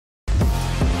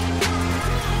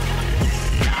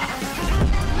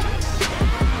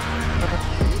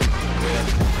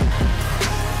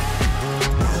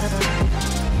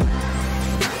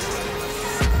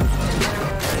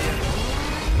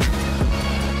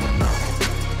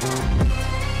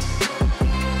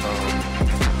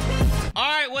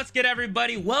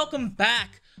everybody? Welcome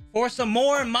back for some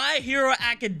more My Hero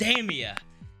Academia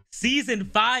Season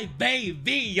 5,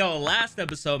 baby. Yo, last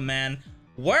episode, man.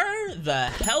 Where the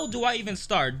hell do I even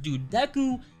start? Dude,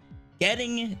 Deku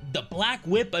getting the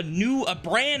Blackwhip, a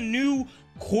brand new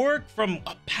quirk from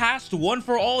a past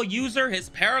one-for-all user, his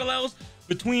parallels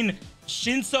between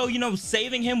Shinso,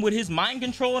 saving him with his mind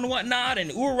control and whatnot, and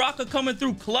Uraraka coming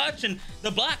through clutch, and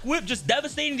the Blackwhip just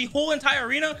devastating the whole entire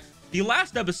arena. The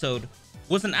last episode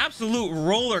was an absolute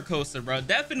roller coaster, bro.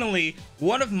 Definitely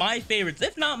one of my favorites,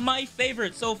 if not my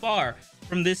favorite so far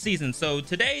from this season. So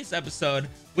today's episode,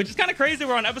 which is kind of crazy,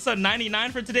 we're on episode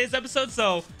 99 for today's episode.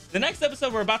 So the next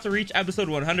episode, we're about to reach episode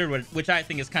 100, which I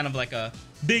think is kind of like a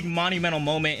big monumental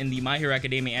moment in the My Hero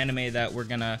Academia anime, that we're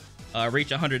gonna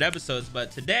reach 100 episodes.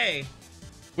 But today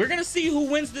we're gonna see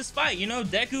who wins this fight.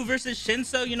 Deku versus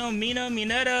Shinso, Mina,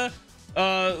 Mineta,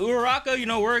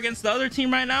 Uraraka, we're against the other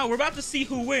team right now. We're about to see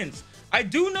who wins. I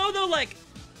do know though, like,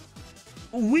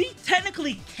 we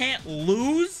technically can't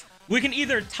lose. We can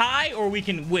either tie or we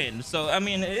can win. So I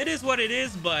mean, it is what it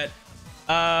is. But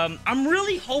I'm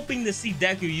really hoping to see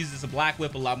Deku use this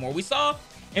Blackwhip a lot more. We saw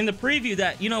in the preview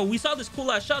that, we saw this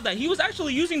cool ass shot that he was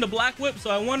actually using the Blackwhip. So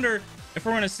I wonder if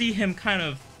we're gonna see him kind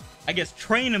of, I guess,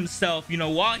 train himself,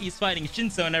 while he's fighting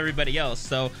Shinso and everybody else.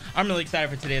 So I'm really excited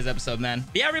for today's episode, man.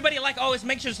 But yeah, everybody, like always,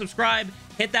 make sure to subscribe,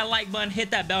 hit that like button, hit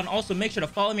that bell, and also make sure to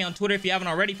follow me on Twitter if you haven't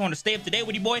already, if you want to stay up to date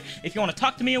with you, boy, if you want to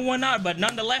talk to me and whatnot. But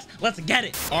nonetheless, let's get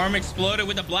it. Arm exploded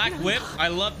with the Blackwhip. I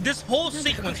love this whole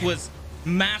sequence. Was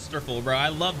masterful, bro. I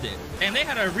loved it. And they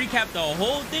had to recap the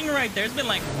whole thing right there. It's been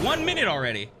like 1 minute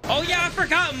already. Oh yeah, I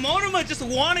forgot Monoma just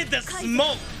wanted the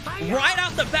smoke right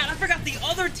out the bat. I forgot the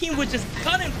other team was just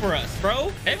cutting for us,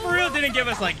 bro. It for real didn't give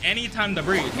us like any time to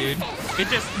breathe, dude. It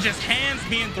just hands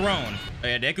being thrown. Oh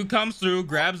yeah, Deku comes through,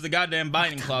 grabs the goddamn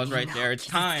binding claws right there. It's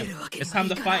time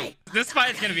to fight. This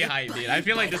fight's gonna be hype, dude. I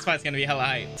feel like this fight's gonna be hella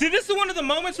hype. See, this is one of the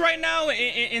moments right now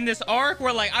in this arc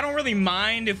where, like, I don't really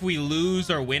mind if we lose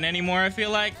or win anymore. I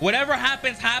feel like whatever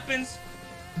happens, happens.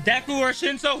 Deku or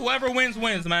Shinso, whoever wins,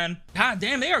 wins, man. God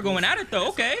damn, they are going at it though.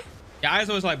 Okay. Yeah, I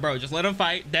was like, bro, just let him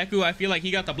fight. Deku, I feel like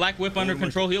he got the Blackwhip under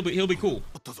control. He'll be cool.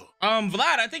 Vlad,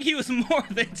 I think he was more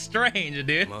than strange,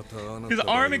 dude. His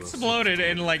arm exploded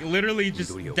and like literally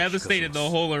just devastated the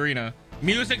whole arena.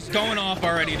 Music's going off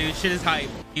already, dude. Shit is hype.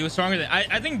 He was stronger than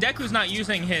I think Deku's not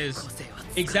using his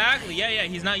exactly. Yeah,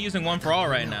 he's not using one for all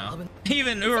right now.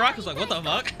 Even Uraraka's like, what the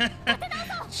fuck?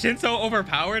 Shinso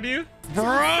overpowered you?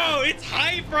 Bro, it's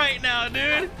hype right now,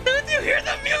 dude. Did you hear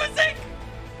the music?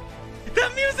 The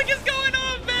music is going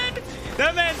on, man.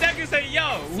 That man Deku said,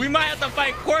 yo, we might have to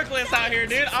fight quirkless out here,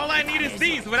 dude. All I need is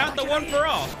these without the one for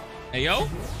all. Hey, yo.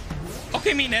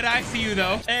 Okay, Mineta, I see you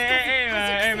though.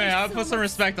 Hey, man, I'll put some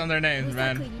respect on their names,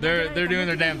 man. They're doing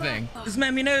their damn thing. This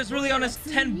man Mineta is really on his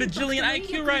 10 bajillion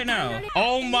IQ right now.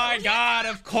 Oh my god,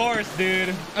 of course,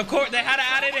 dude. Of course, they had to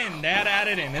add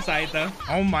it in. It's aight though.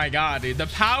 Oh my god, dude. The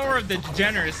power of the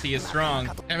degeneracy is strong.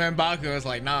 And then Bakugo is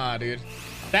like, nah, dude.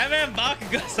 That man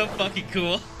Bakugo is so fucking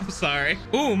cool. I'm sorry.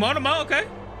 Ooh, Monoma, okay.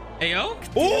 Hey, yo.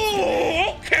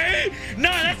 Ooh, okay. No,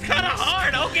 that's kind of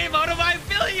hard. Okay, Monoma, I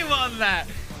feel you on that.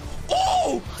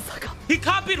 Oh, he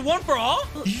copied one for all.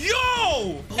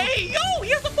 Yo, hey, yo, he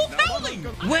has a full cowling.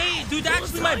 Wait, dude, that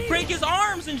actually might break his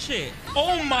arms and shit.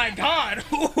 Oh my god.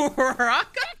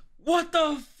 Uraraka? What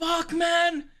the fuck,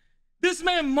 man? This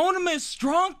man Monoma is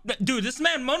strong. Dude, this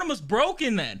man Monoma's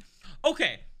broken then.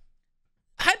 Okay.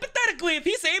 Hypothetically, if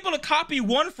he's able to copy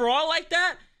one for all like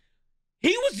that,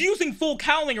 he was using full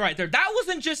cowling right there. That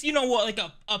wasn't just, like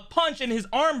a punch and his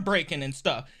arm breaking and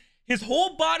stuff. His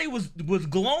whole body was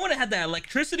glowing. It had that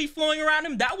electricity flowing around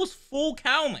him. That was full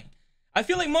cowling. I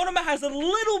feel like Monoma has a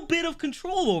little bit of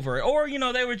control over it. Or,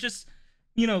 they were just,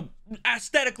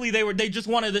 aesthetically, they just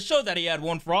wanted to show that he had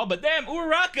one for all. But damn,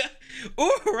 Uraraka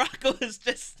was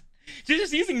just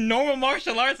using normal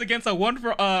martial arts against a one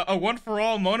for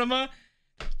all Monoma.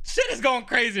 Shit is going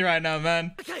crazy right now,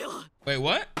 man. Wait,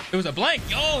 what? It was a blank.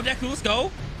 Yo, Deku, let's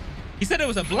go. He said it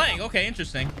was a blank. Okay,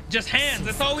 interesting. Just hands.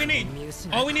 That's all we need.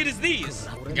 All we need is these.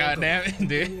 God damn it,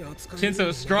 dude.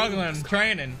 Shinso's struggling,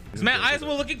 training. This man eyes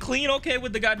were looking clean. Okay,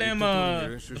 with the goddamn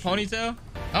the ponytail.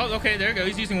 Oh, okay, there you go.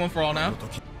 He's using one for all now.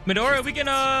 Midoriya, we can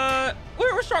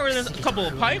we're stronger than a couple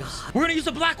of pipes. We're gonna use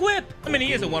a Blackwhip. I mean,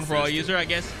 he is a one for all user. I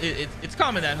guess it's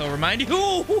common that he'll remind you.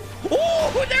 Ooh,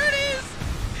 there it is.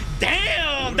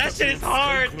 Damn, that shit is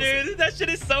hard, dude. That shit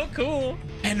is so cool.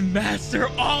 And master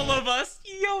all of us.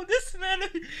 Yo, this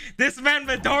man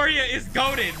Midoriya is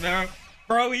goated, man.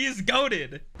 Bro, he is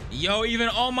goated. Yo, even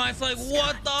All Might's like,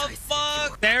 what the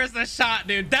fuck? There's the shot,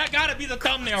 dude. That gotta be the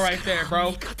thumbnail right there,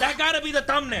 bro. That gotta be the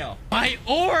thumbnail. My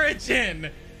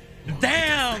origin.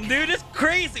 Damn, dude, it's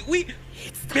crazy. We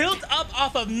built up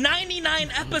off of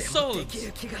 99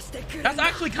 episodes. That's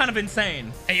actually kind of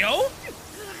insane. Hey, yo.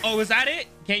 Oh, is that it?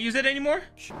 Can't use it anymore?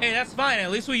 Hey, that's fine.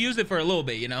 At least we use it for a little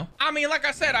bit, you know? I mean, like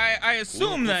I said, I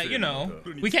assume that, you know,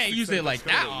 we can't use it like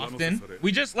that often.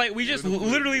 We just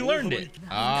literally learned it.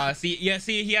 See, yeah,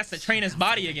 see, he has to train his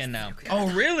body again now. Oh,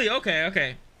 really? Okay,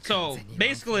 okay. So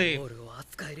basically,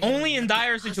 only in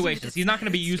dire situations. He's not going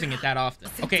to be using it that often.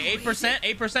 Okay, 8%.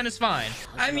 8% is fine.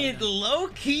 I mean,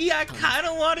 low-key, I kind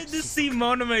of wanted to see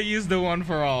Monoma use the one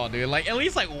for all, dude. Like, at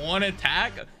least like one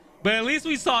attack. But at least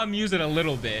we saw him use it a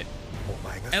little bit.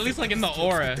 At least like in the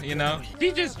aura, you know?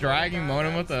 He's just dragging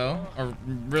Monoma though. Or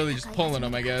really just pulling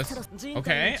him, I guess.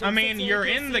 Okay. I mean, you're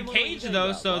in the cage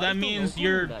though, so that means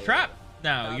you're trapped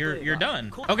now. You're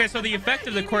done. Okay, so the effect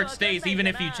of the quirk stays even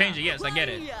if you change it. Yes, I get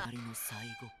it.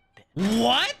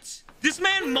 What? This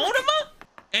man Monoma?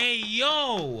 Hey,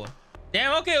 yo.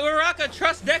 Damn, okay, Uraraka,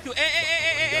 trust Deku.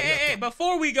 Hey,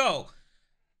 before we go.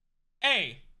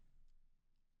 Hey.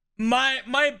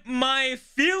 My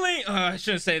feeling, I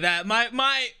shouldn't say that.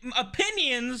 My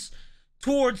opinions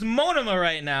towards Monoma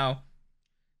right now.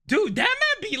 Dude, that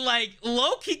man be like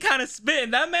low-key kind of spitting.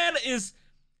 That man is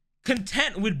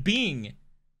content with being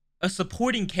a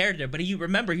supporting character. But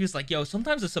remember, he was like, yo,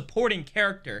 sometimes a supporting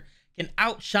character can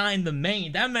outshine the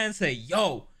main. That man said,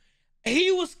 yo,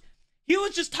 he was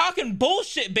just talking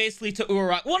bullshit basically to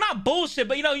Uraraka. Well, not bullshit,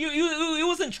 but you know, he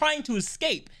wasn't trying to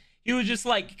escape. He was just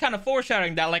like kind of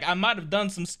foreshadowing that, like, I might have done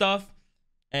some stuff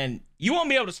and you won't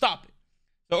be able to stop it.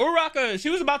 So Uraraka, she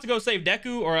was about to go save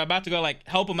Deku or about to go like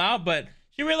help him out, but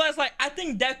she realized like, I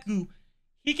think Deku,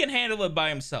 he can handle it by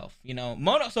himself, you know.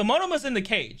 So Monoma's in the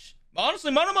cage.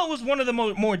 Honestly, Monoma was one of the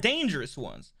more dangerous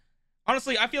ones.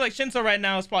 Honestly, I feel like Shinso right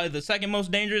now is probably the second most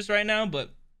dangerous right now,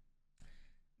 but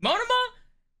Monoma,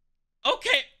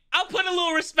 okay. I'll put a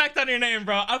little respect on your name,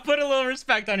 bro. I'll put a little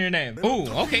respect on your name. Ooh,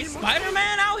 okay.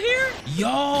 Spider-Man out here?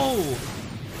 Yo.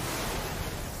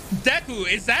 Deku,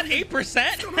 is that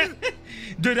 8%?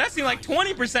 Dude, that seemed like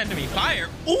 20% to me. Fire.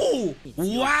 Ooh.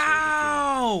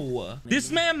 Wow.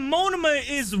 This man Monoma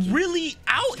is really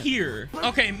out here.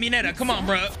 Okay, Mineta, come on,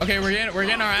 bro. Okay, we're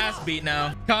getting our ass beat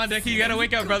now. Come on, Deku, you gotta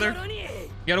wake up, brother. You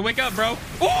gotta wake up, bro.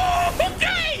 Oh,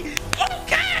 okay.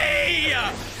 Okay.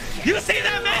 You see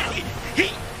that, man?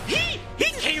 He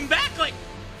came back like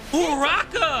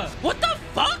Uraraka. What the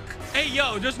fuck? Hey,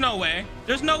 yo, there's no way.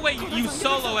 There's no way you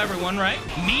solo everyone, right?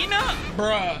 Mina?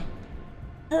 Bruh.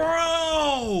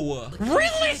 Bro.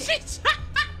 Really?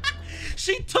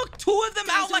 She took two of them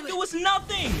out like it was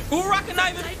nothing. Uraraka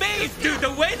not even phased. Dude,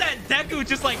 the way that Deku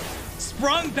just like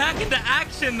sprung back into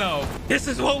action though. This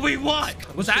is what we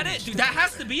want. Was that it? Dude, that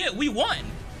has to be it. We won.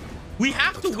 We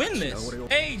have to win this.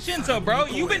 Hey, Shinso, bro,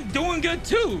 you've been doing good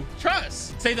too.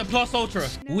 Trust. Say the plus ultra.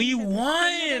 We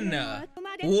won.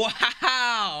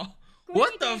 Wow.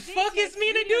 What the fuck is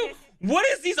me to do? What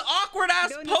is these awkward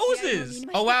ass poses?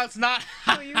 Oh, wow, it's not.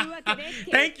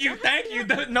 Thank you.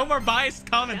 No more biased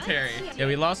commentary. Yeah,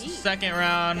 we lost the second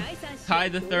round,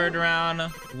 tied the third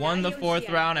round, won the fourth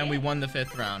round, and we won the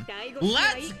fifth round.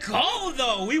 Let's go,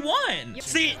 though. We won.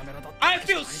 See, I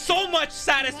feel so much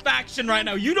satisfaction right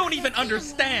now. You don't even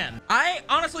understand. I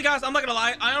honestly, guys, I'm not gonna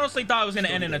lie. I honestly thought it was gonna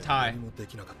end in a tie.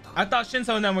 I thought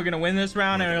Shinso and them were gonna win this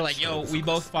round, and they're like, yo, we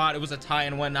both fought. It was a tie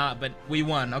and whatnot, but we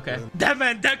won. Okay. That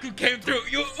man Deku came through.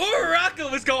 Yo, Uraraka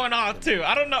was going on too.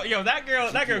 I don't know. Yo, that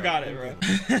girl got it, bro.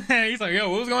 He's like, yo,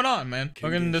 what was going on, man?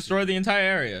 We're gonna destroy the entire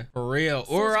area. For real.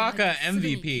 Uraraka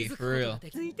MVP. For real.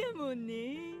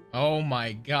 Oh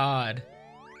my god.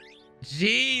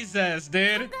 Jesus,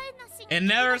 dude. It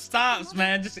never stops,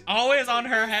 man. Just always on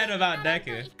her head about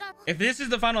Deku. If this is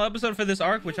the final episode for this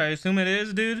arc, which I assume it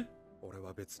is, dude,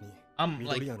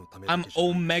 I'm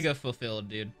omega fulfilled,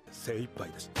 dude.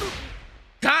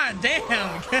 God damn.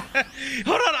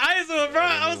 Hold on, Aizu,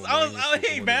 bro.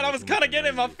 Hey, man, I was kind of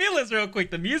getting my feelings real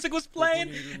quick. The music was playing.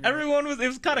 It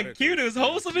was kind of cute. It was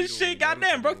wholesome and shit. God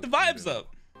damn, broke the vibes up.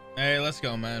 Hey, let's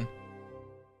go, man.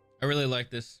 I really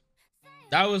like this.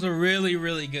 That was a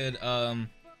really good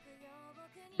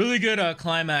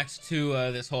climax to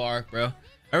this whole arc, bro.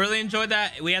 I really enjoyed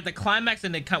that. We had the climax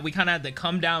and we kind of had to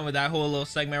come down with that whole little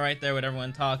segment right there with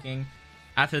everyone talking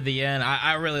after the end.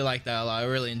 I really like that a lot.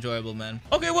 Really enjoyable, man.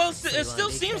 Okay, well, it still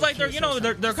seems like they're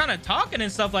kind of talking and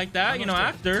stuff like that, you know,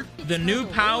 after the new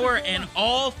power and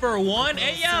all for one.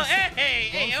 Hey, yo,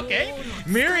 hey, okay.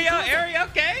 Miria area,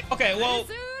 okay, well,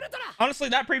 honestly,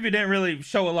 that preview didn't really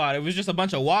show a lot. It was just a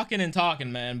bunch of walking and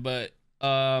talking, man. But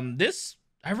this,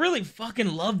 I really fucking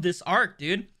love this arc,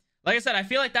 dude. Like I said, I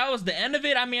feel like that was the end of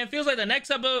it. I mean, it feels like the next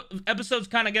episode's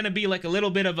kind of gonna be like a little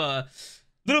bit of a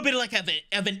little bit like of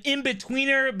an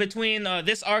in-betweener between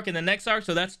this arc and the next arc,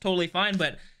 so that's totally fine.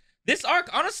 But this arc,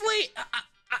 honestly,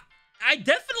 I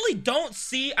definitely don't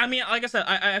see. I mean, like I said,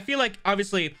 I feel like,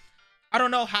 obviously, I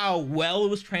don't know how well it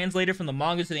was translated from the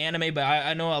manga to the anime, but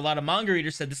I know a lot of manga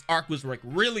readers said this arc was like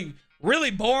really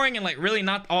boring and like really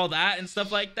not all that and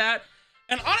stuff like that.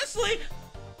 And honestly,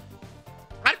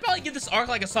 I'd probably give this arc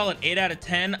like a solid 8 out of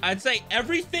 10. I'd say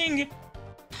everything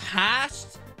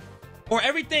past, or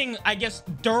everything, I guess,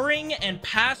 during and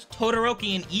past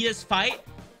Todoroki and Iida's fight,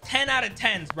 10 out of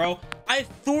 10s, bro. I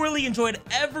thoroughly enjoyed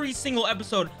every single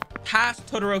episode past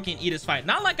Todoroki and Iida's fight.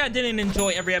 Not like I didn't enjoy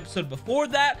every episode before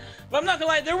that, but I'm not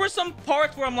gonna lie, there were some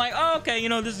parts where I'm like, oh, okay, you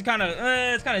know, this is kind of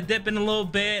it's kind of dipping a little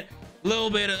bit, you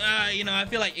know, I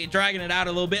feel like dragging it out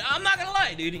a little bit. I'm not gonna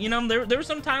lie, dude, you know, there were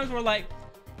some times where like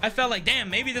I felt like, damn,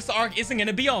 maybe this arc isn't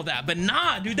gonna be all that. But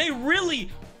nah, dude, they really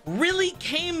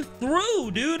came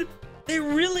through, dude. They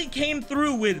really came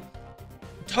through with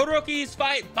Todoroki's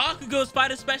fight, Bakugo's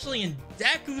fight especially, and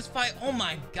Deku's fight. Oh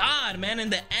my god, man.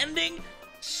 And the ending,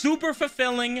 super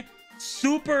fulfilling,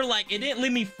 super, like, it didn't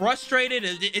leave me frustrated,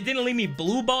 it didn't leave me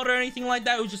blue balled or anything like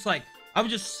that. It was just like, I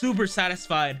was just super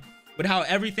satisfied with how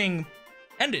everything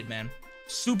ended, man.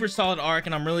 Super solid arc,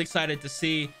 and I'm really excited to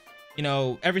see, you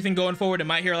know, everything going forward in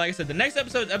My Hero. Like I said, the next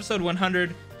episode is episode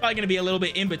 100, probably gonna be a little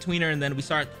bit in betweener, and then we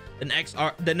start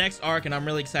the next arc, and I'm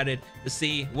really excited to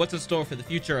see what's in store for the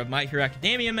future of My Hero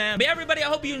Academia, man. But yeah, everybody, I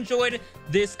hope you enjoyed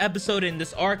this episode and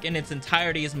this arc in its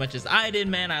entirety as much as I did,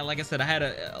 man. Like I said, I had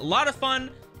a lot of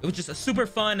fun. It was just a super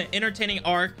fun, entertaining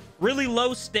arc, really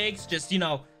low stakes, just, you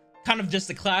know, kind of just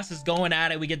the classes going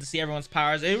at it. We get to see everyone's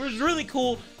powers. It was really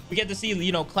cool. We get to see,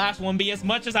 you know, class 1B. As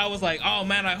much as I was like, oh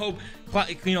man, I hope,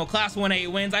 you know, class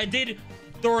 1A wins, I did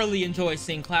thoroughly enjoy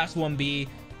seeing class 1B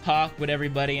talk with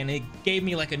everybody, and it gave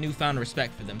me like a newfound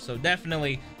respect for them. So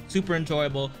definitely super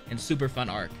enjoyable and super fun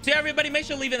arc. So yeah, everybody, make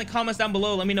sure to leave in the comments down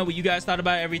below. Let me know what you guys thought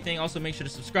about everything. Also, make sure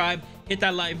to subscribe, hit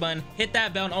that like button, hit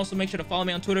that bell, and also make sure to follow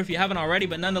me on Twitter if you haven't already.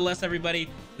 But nonetheless, everybody,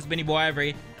 this has been your boy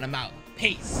Ivory, and I'm out.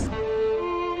 Peace.